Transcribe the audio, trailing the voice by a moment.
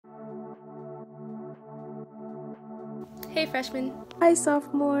Hey freshmen. Hi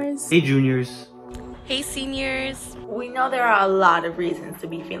sophomores. Hey juniors. Hey seniors. We know there are a lot of reasons to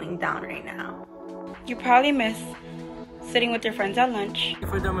be feeling down right now. You probably miss sitting with your friends at lunch.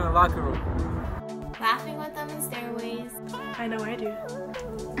 For them in the locker room. Laughing with them in stairways. I know I do.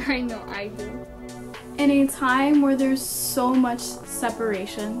 I know I do. In a time where there's so much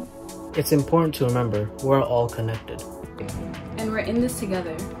separation. It's important to remember we're all connected. And we're in this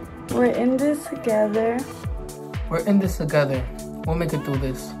together. We're in this together. We're in this together. We'll make it through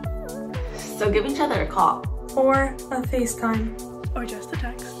this. So give each other a call. Or a FaceTime. Or just a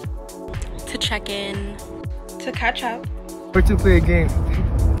text. To check in. To catch up. Or to play a game.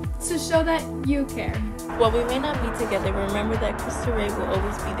 To show that you care. While we may not be together, remember that Cristo Rey will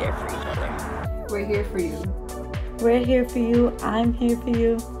always be there for each other. We're here for you. We're here for you. I'm here for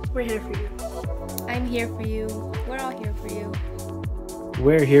you. We're here for you. I'm here for you. We're all here for you.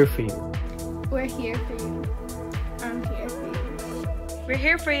 We're here for you. We're here for you. I'm here for you. We're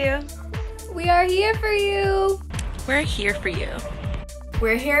here for you. We are here for you. We're here for you.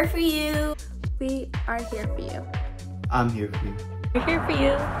 We're here for you. We are here for you. I'm here for you. We're here for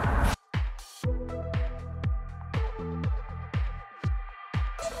you.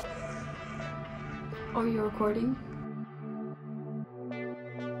 Are you recording?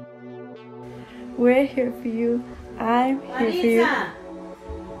 We're here for you. I'm here for you.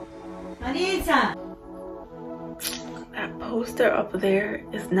 Marisa! That poster up there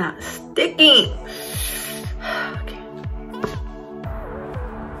is not sticking. Okay.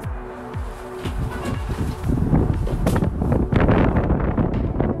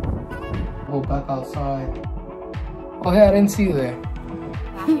 Go back outside. Oh hey, I didn't see you there.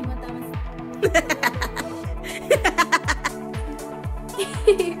 Laughing with them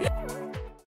in